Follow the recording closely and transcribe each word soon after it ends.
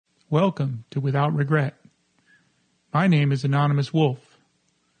Welcome to Without Regret. My name is Anonymous Wolf,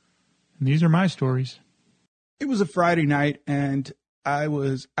 and these are my stories. It was a Friday night, and I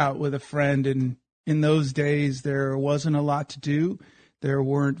was out with a friend, and in those days, there wasn't a lot to do. There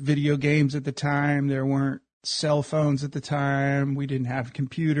weren't video games at the time. There weren't cell phones at the time. We didn't have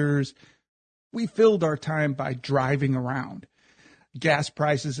computers. We filled our time by driving around. Gas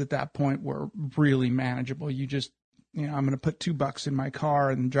prices at that point were really manageable. I'm going to put $2 in my car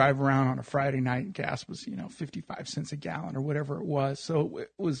and drive around on a Friday night. Gas was, 55 cents a gallon or whatever it was. So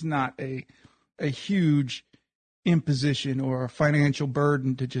it was not a huge imposition or a financial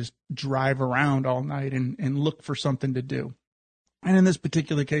burden to just drive around all night and look for something to do. And in this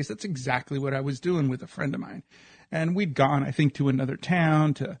particular case, that's exactly what I was doing with a friend of mine. And we'd gone, I think, to another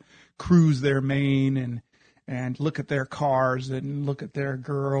town to cruise their Maine and look at their cars and look at their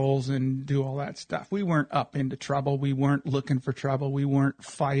girls and do all that stuff. We weren't up into trouble. We weren't looking for trouble. We weren't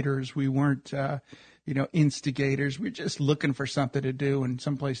fighters. We weren't, instigators. We were just looking for something to do and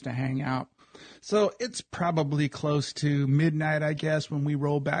someplace to hang out. So it's probably close to midnight, I guess, when we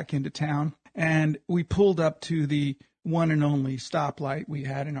rolled back into town. And we pulled up to the one and only stoplight we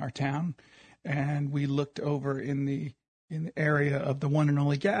had in our town. And we looked over in the area of the one and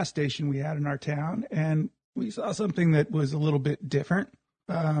only gas station we had in our town. And we saw something that was a little bit different.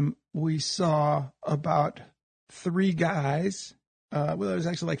 We saw about 3 guys. There was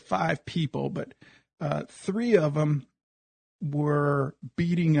actually like 5 people, but 3 of them were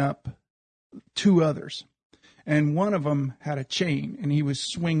beating up 2 others. And one of them had a chain, and he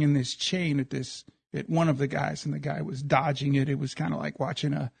was swinging this chain at one of the guys, and the guy was dodging it. It was kind of like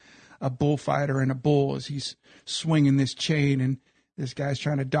watching a bullfighter and a bull as he's swinging this chain, and this guy's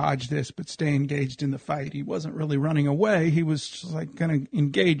trying to dodge this but stay engaged in the fight. He wasn't really running away. He was just like going to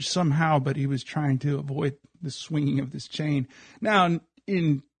engage somehow, but he was trying to avoid the swinging of this chain. Now,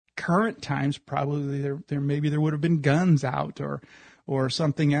 in current times, probably there would have been guns out or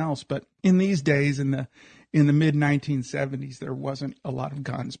something else. But in these days, in the mid-1970s, there wasn't a lot of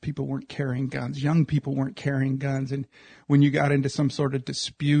guns. People weren't carrying guns. Young people weren't carrying guns. And when you got into some sort of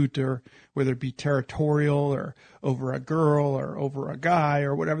dispute, or whether it be territorial or over a girl or over a guy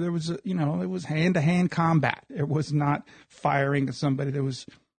or whatever, there was, it was hand-to-hand combat. It was not firing at somebody.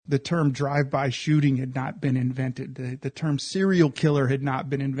 The term drive-by shooting had not been invented. The term serial killer had not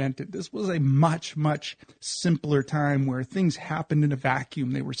been invented. This was a much, much simpler time where things happened in a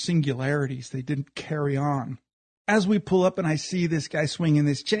vacuum. They were singularities. They didn't carry on. As we pull up and I see this guy swinging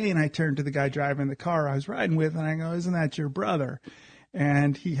this chain, I turn to the guy driving the car I was riding with, and I go, "Isn't that your brother?"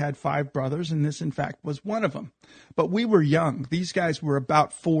 And he had 5 brothers, and this, in fact, was one of them. But we were young. These guys were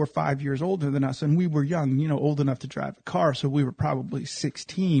about 4 or 5 years older than us, and we were young, old enough to drive a car, so we were probably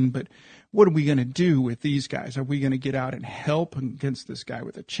 16. But what are we going to do with these guys? Are we going to get out and help against this guy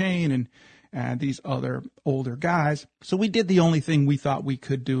with a chain and these other older guys? So we did the only thing we thought we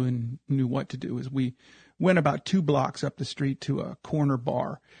could do and knew what to do, is we went about 2 blocks up the street to a corner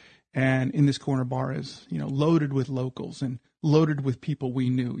bar. And in this corner bar is, loaded with locals and loaded with people we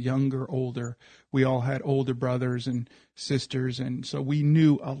knew, younger, older. We all had older brothers and sisters, and so we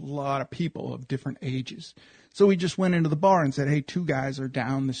knew a lot of people of different ages. So we just went into the bar and said, "Hey, 2 guys are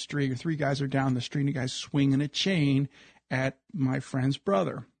down the street, or 3 guys are down the street, and a guy's swinging a chain at my friend's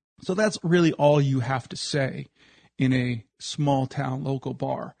brother." So that's really all you have to say in a small town local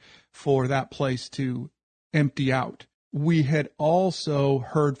bar for that place to empty out. We had also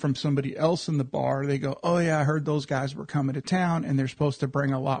heard from somebody else in the bar. They go, "Oh, yeah, I heard those guys were coming to town, and they're supposed to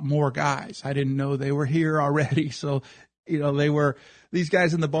bring a lot more guys. I didn't know they were here already." So, these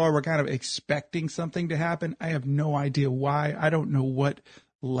guys in the bar were kind of expecting something to happen. I have no idea why. I don't know what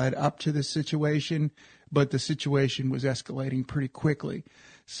led up to this situation, but the situation was escalating pretty quickly.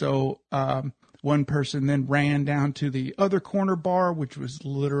 So one person then ran down to the other corner bar, which was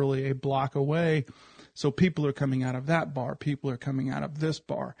literally a block away. So people are coming out of that bar. People are coming out of this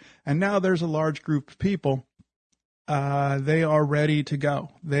bar. And now there's a large group of people. They are ready to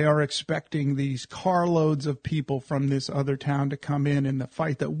go. They are expecting these carloads of people from this other town to come in. And the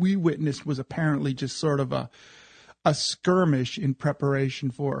fight that we witnessed was apparently just sort of a skirmish in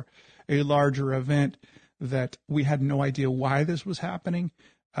preparation for a larger event that we had no idea why this was happening.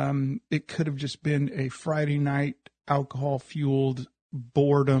 It could have just been a Friday night alcohol-fueled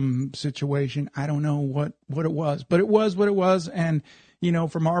boredom situation. I don't know what it was, but it was what it was. And,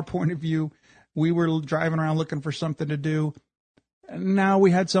 from our point of view, we were driving around looking for something to do. And now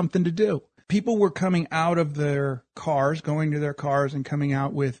we had something to do. People were coming out of their cars, going to their cars and coming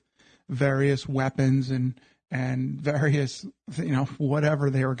out with various weapons and various, whatever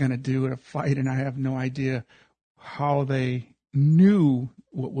they were going to do in a fight. And I have no idea how they knew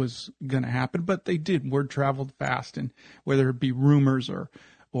what was going to happen, but they did. Word traveled fast, and whether it be rumors or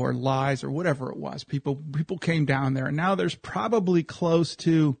lies or whatever it was, people came down there. And now there's probably close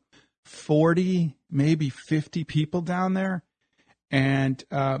to 40, maybe 50 people down there. And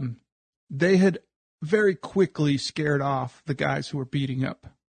they had very quickly scared off the guys who were beating up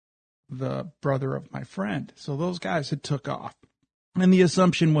the brother of my friend. So those guys had took off. And the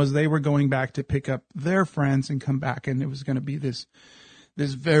assumption was they were going back to pick up their friends and come back, and it was going to be this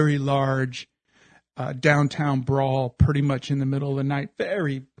very large downtown brawl pretty much in the middle of the night.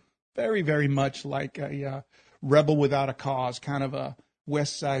 Very, very, very much like a Rebel Without a Cause, kind of a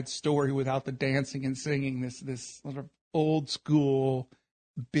West Side Story without the dancing and singing, this sort of old school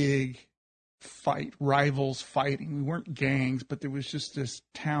big fight, rivals fighting. We weren't gangs, but there was just this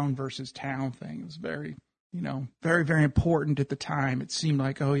town versus town thing. It was very, very, very important at the time. It seemed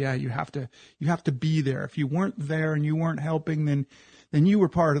like, oh yeah, you have to be there. If you weren't there and you weren't helping, then you were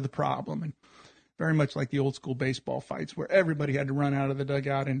part of the problem. And very much like the old school baseball fights where everybody had to run out of the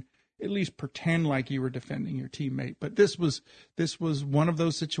dugout and at least pretend like you were defending your teammate. But this was one of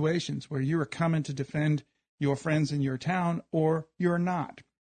those situations where you were coming to defend your friends in your town or you're not.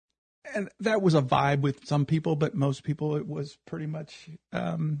 And that was a vibe with some people, but most people it was pretty much,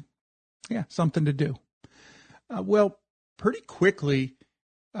 something to do. Well, pretty quickly,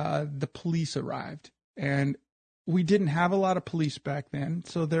 the police arrived, and we didn't have a lot of police back then.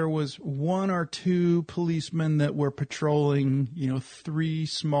 So there was one or two policemen that were patrolling, 3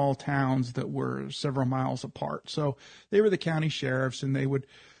 small towns that were several miles apart. So they were the county sheriffs, and they would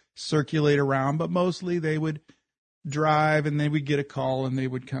circulate around, but mostly they would drive and they would get a call and they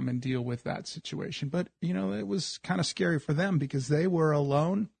would come and deal with that situation. But, it was kind of scary for them because they were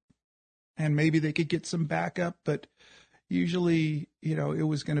alone and maybe they could get some backup, but usually, it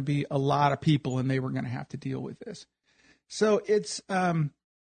was going to be a lot of people and they were going to have to deal with this. So it's,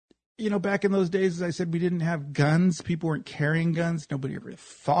 back in those days, as I said, we didn't have guns. People weren't carrying guns. Nobody ever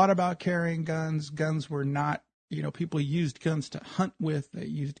thought about carrying guns. Guns were not, people used guns to hunt with. They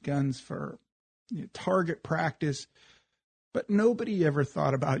used guns for target practice, but nobody ever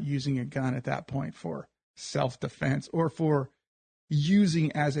thought about using a gun at that point for self-defense or for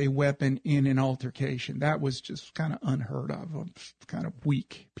using as a weapon in an altercation. That was just kind of unheard of. It was kind of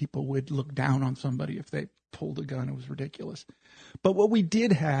weak. People would look down on somebody if they pulled a gun. It was ridiculous. But what we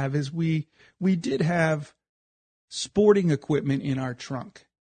did have is we did have sporting equipment in our trunk.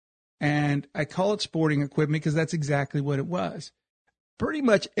 And I call it sporting equipment because that's exactly what it was. Pretty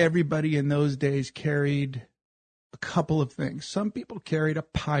much everybody in those days carried a couple of things. Some people carried a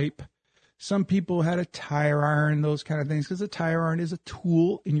pipe. Some people had a tire iron, those kind of things, because a tire iron is a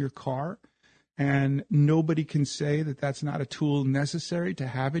tool in your car, and nobody can say that that's not a tool necessary to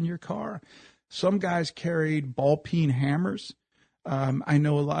have in your car. Some guys carried ball-peen hammers. I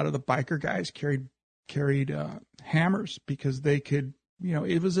know a lot of the biker guys carried hammers because they could,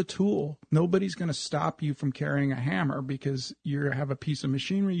 it was a tool. Nobody's going to stop you from carrying a hammer because you have a piece of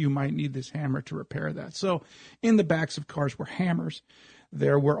machinery. You might need this hammer to repair that. So in the backs of cars were hammers.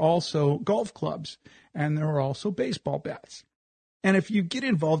 There were also golf clubs, and there were also baseball bats. And if you get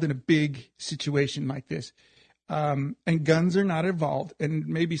involved in a big situation like this, and guns are not involved, and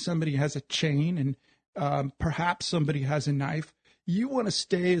maybe somebody has a chain and perhaps somebody has a knife, you want to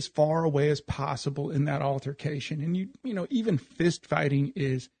stay as far away as possible in that altercation. And even fist fighting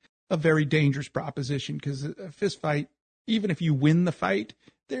is a very dangerous proposition because a fist fight, even if you win the fight,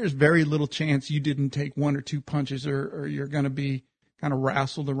 there's very little chance you didn't take 1 or 2 punches or you're going to be kind of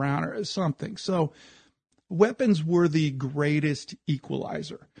wrestled around or something. So weapons were the greatest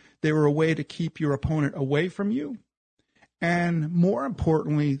equalizer. They were a way to keep your opponent away from you. And more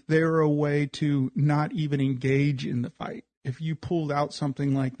importantly, they were a way to not even engage in the fight. If you pulled out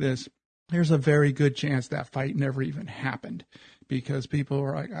something like this, there's a very good chance that fight never even happened because people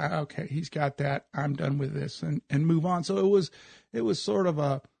were like, okay, he's got that. I'm done with this and move on. So it was sort of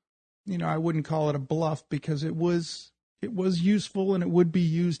a, I wouldn't call it a bluff because it was useful and it would be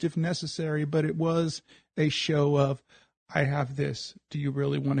used if necessary, but it was a show of, I have this. Do you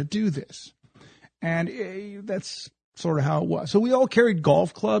really want to do this? And that's sort of how it was. So we all carried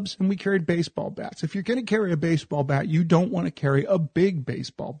golf clubs and we carried baseball bats. If you're going to carry a baseball bat, you don't want to carry a big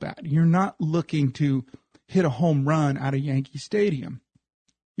baseball bat. You're not looking to hit a home run out of Yankee Stadium.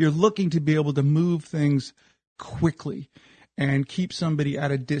 You're looking to be able to move things quickly and keep somebody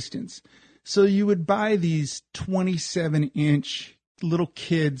at a distance. So you would buy these 27-inch little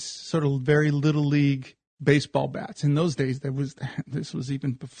kids, sort of very little league baseball bats. In those days, this was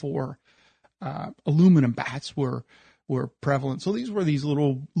even before aluminum bats were prevalent. So these were these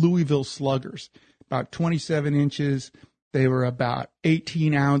little Louisville sluggers, about 27 inches. They were about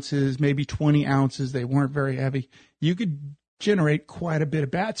 18 ounces, maybe 20 ounces. They weren't very heavy. You could generate quite a bit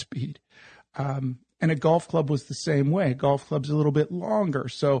of bat speed. And a golf club was the same way. A golf club's a little bit longer.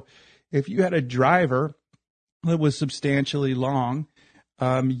 So if you had a driver that was substantially long,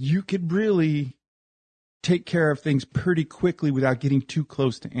 you could really take care of things pretty quickly without getting too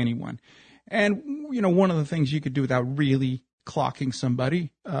close to anyone. And, one of the things you could do without really clocking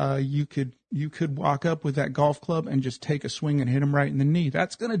somebody, you could walk up with that golf club and just take a swing and hit them right in the knee.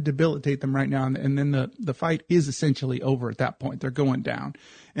 That's going to debilitate them right now. And then the fight is essentially over at that point. They're going down.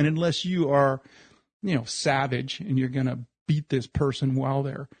 And unless you are, savage and you're going to beat this person while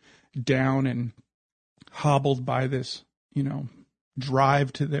they're down and hobbled by this,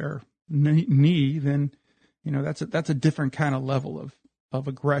 drive to their knee, then, that's a different kind of level of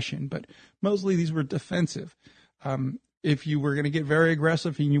aggression. But mostly these were defensive. If you were going to get very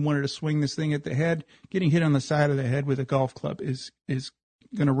aggressive and you wanted to swing this thing at the head, getting hit on the side of the head with a golf club is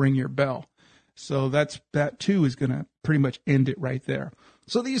going to ring your bell. So that too is going to pretty much end it right there.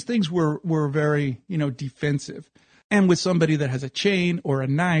 So these things were very, defensive. And with somebody that has a chain or a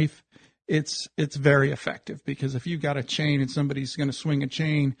knife, it's very effective, because if you've got a chain and somebody's going to swing a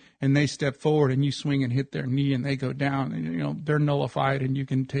chain and they step forward and you swing and hit their knee and they go down, and, they're nullified, and you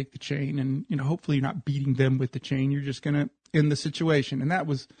can take the chain and, hopefully you're not beating them with the chain. You're just going to end the situation. And that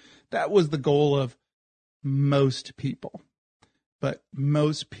was the goal of most people. But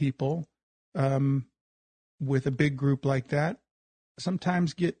most people, with a big group like that,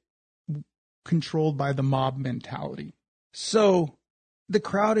 sometimes get controlled by the mob mentality. So the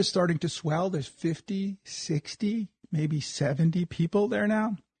crowd is starting to swell. There's 50, 60, maybe 70 people there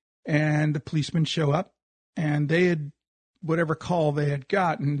now. And the policemen show up, and they had, whatever call they had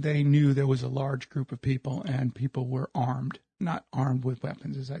gotten, they knew there was a large group of people, and people were armed, not armed with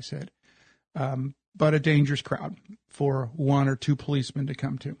weapons, as I said, but a dangerous crowd for one or two policemen to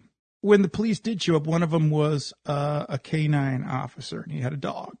come to. When the police did show up, one of them was a canine officer, and he had a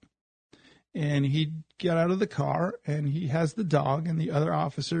dog. And he got out of the car, and he has the dog, and the other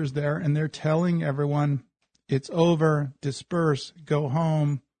officers there, and they're telling everyone, it's over, disperse, go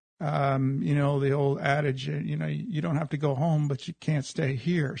home. The old adage, you don't have to go home, but you can't stay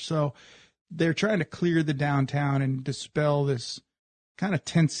here. So they're trying to clear the downtown and dispel this kind of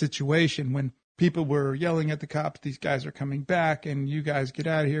tense situation when people were yelling at the cops, these guys are coming back, and you guys get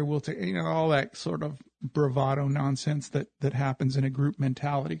out of here. We'll take, all that sort of bravado nonsense that happens in a group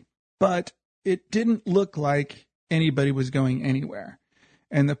mentality. But it didn't look like anybody was going anywhere.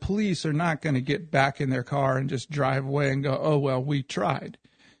 And the police are not going to get back in their car and just drive away and go, oh, well, we tried.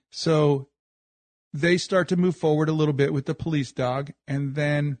 So they start to move forward a little bit with the police dog, and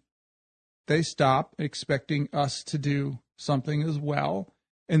then they stop, expecting us to do something as well.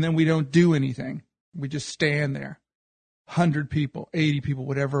 And then we don't do anything. We just stand there. 100 people, 80 people,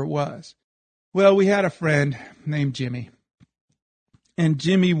 whatever it was. Well, we had a friend named Jimmy. And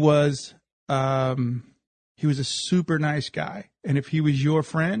Jimmy was, he was a super nice guy. And if he was your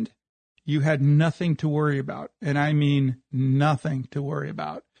friend, you had nothing to worry about. And I mean nothing to worry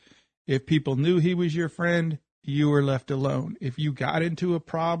about. If people knew he was your friend, you were left alone. If you got into a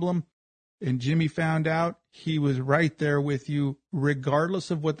problem and Jimmy found out, he was right there with you,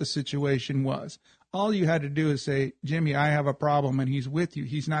 regardless of what the situation was. All you had to do is say, Jimmy, I have a problem, and he's with you.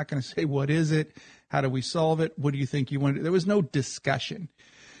 He's not going to say, what is it? How do we solve it? What do you think you want to do? There was no discussion.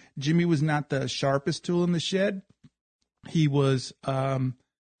 Jimmy was not the sharpest tool in the shed. He was, I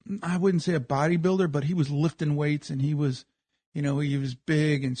wouldn't say a bodybuilder, but he was lifting weights, and he was, he was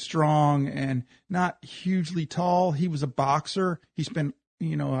big and strong and not hugely tall. He was a boxer. He spent,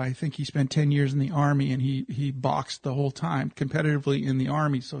 I think he spent 10 years in the Army, and he boxed the whole time competitively in the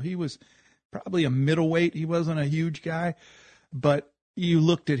Army. So he was probably a middleweight. He wasn't a huge guy, but you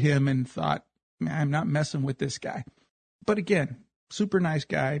looked at him and thought, man, I'm not messing with this guy. But again, super nice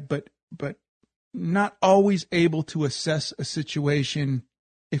guy, but not always able to assess a situation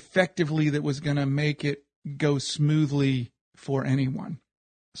effectively that was going to make it go smoothly for anyone.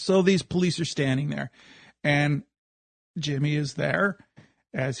 So these police are standing there, and Jimmy is there,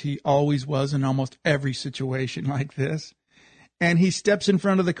 as he always was in almost every situation like this. And he steps in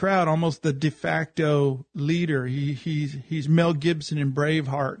front of the crowd, almost the de facto leader. He's Mel Gibson in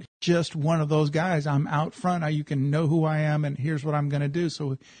Braveheart, just one of those guys. I'm out front. You can know who I am, and here's what I'm going to do.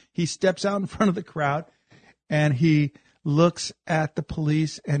 So he steps out in front of the crowd, and he looks at the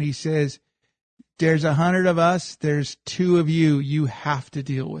police, and he says, there's 100 of us. There's 2 of you. You have to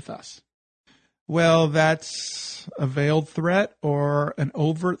deal with us. Well, that's a veiled threat or an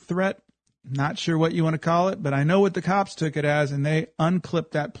overt threat. Not sure what you want to call it, but I know what the cops took it as, and they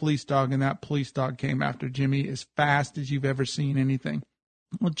unclipped that police dog, and that police dog came after Jimmy as fast as you've ever seen anything.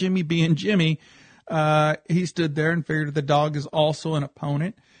 Well, Jimmy being Jimmy, he stood there and figured the dog is also an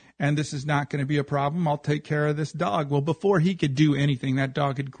opponent, and this is not going to be a problem. I'll take care of this dog. Well, before he could do anything, that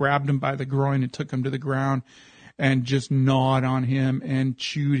dog had grabbed him by the groin and took him to the ground and just gnawed on him and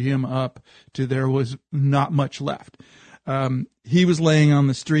chewed him up till there was not much left. He was laying on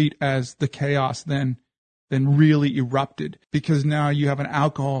the street as the chaos then really erupted, because now you have an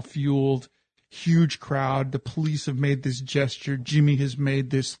alcohol-fueled huge crowd. The police have made this gesture. Jimmy has made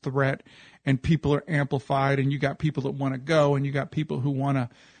this threat, and people are amplified, and you got people that want to go, and you got people who want to,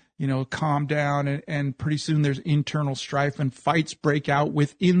 calm down, and pretty soon there's internal strife and fights break out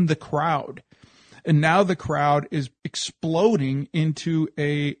within the crowd. And now the crowd is exploding into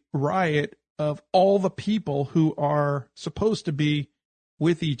a riot of all the people who are supposed to be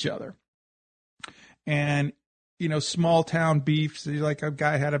with each other. And, small town beefs, like a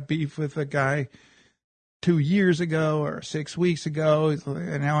guy had a beef with a guy 2 years ago or 6 weeks ago,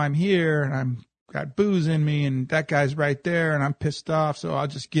 and now I'm here and I'm got booze in me, and that guy's right there, and I'm pissed off, so I'll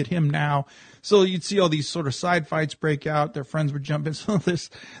just get him now. So you'd see all these sort of side fights break out. Their friends would jump in. So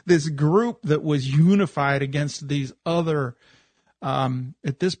this group that was unified against these other,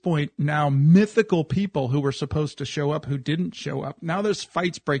 at this point now, mythical people who were supposed to show up who didn't show up. Now there's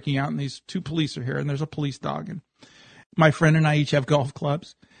fights breaking out, and these two police are here, and there's a police dog. And my friend and I each have golf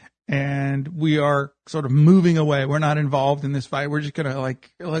clubs, and we are sort of moving away. We're not involved in this fight. We're just going to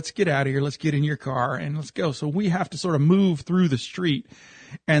let's get out of here. Let's get in your car and let's go. So we have to sort of move through the street,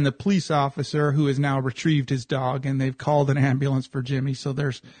 and the police officer who has now retrieved his dog, and they've called an ambulance for Jimmy. So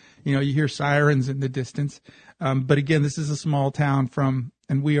there's, you hear sirens in the distance. But again, this is a small town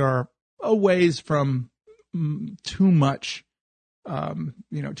and we are a ways from too much,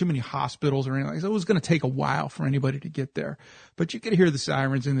 too many hospitals or anything. So it was going to take a while for anybody to get there, but you could hear the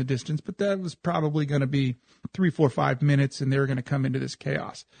sirens in the distance. But that was probably going to be 3, 4, 5 minutes, and they were going to come into this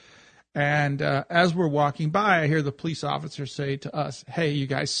chaos. And as we're walking by, I hear the police officer say to us, "Hey, you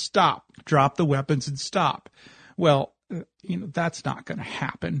guys, stop, drop the weapons and stop." Well, that's not going to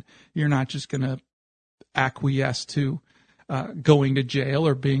happen. You're not just going to acquiesce to going to jail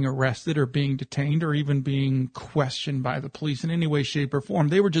or being arrested or being detained or even being questioned by the police in any way, shape, or form.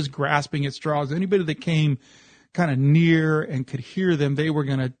 They were just grasping at straws. Anybody that came kind of near and could hear them, they were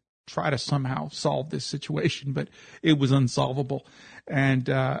going to try to somehow solve this situation, but it was unsolvable. And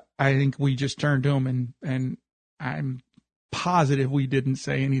I think we just turned to them, and I'm positive we didn't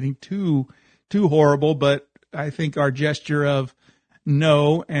say anything too horrible, but I think our gesture of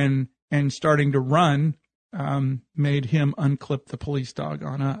no and starting to run made him unclip the police dog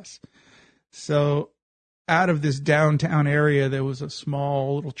on us. So out of this downtown area, there was a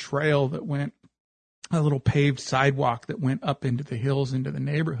small little trail that went, a little paved sidewalk that went up into the hills, into the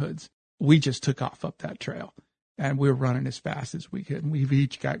neighborhoods. We just took off up that trail, and we were running as fast as we could. And we've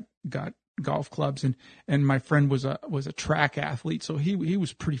each got golf clubs, and my friend was a track athlete, so he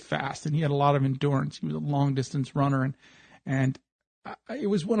was pretty fast, and he had a lot of endurance. He was a long distance runner, and it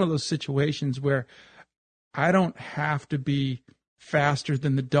was one of those situations where I don't have to be faster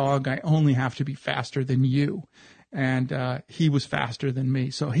than the dog. I only have to be faster than you. And he was faster than me.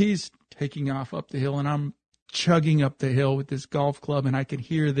 So he's taking off up the hill, and I'm chugging up the hill with this golf club, and I can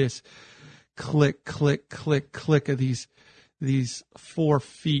hear this click, click, click, click of these 4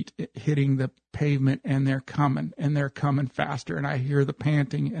 feet hitting the pavement, and they're coming faster. And I hear the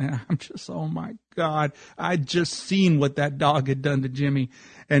panting, and I'm just, oh my God, I'd just seen what that dog had done to Jimmy,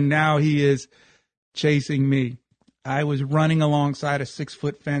 and now he is chasing me. I was running alongside a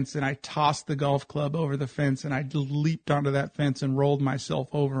 6-foot fence, and I tossed the golf club over the fence, and I leaped onto that fence and rolled myself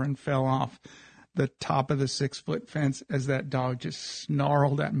over and fell off the top of the 6-foot fence as that dog just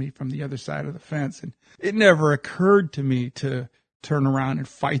snarled at me from the other side of the fence. And it never occurred to me to turn around and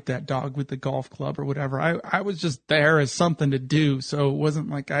fight that dog with the golf club or whatever. I was just there as something to do. So it wasn't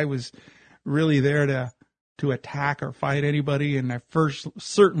like I was really there to attack or fight anybody. And I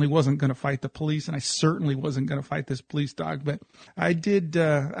certainly wasn't going to fight the police, and I certainly wasn't going to fight this police dog. But I did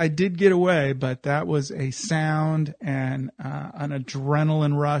get away, but that was a sound and an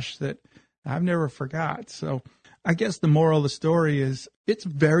adrenaline rush that I've never forgot. So I guess the moral of the story is it's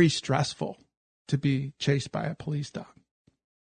very stressful to be chased by a police dog.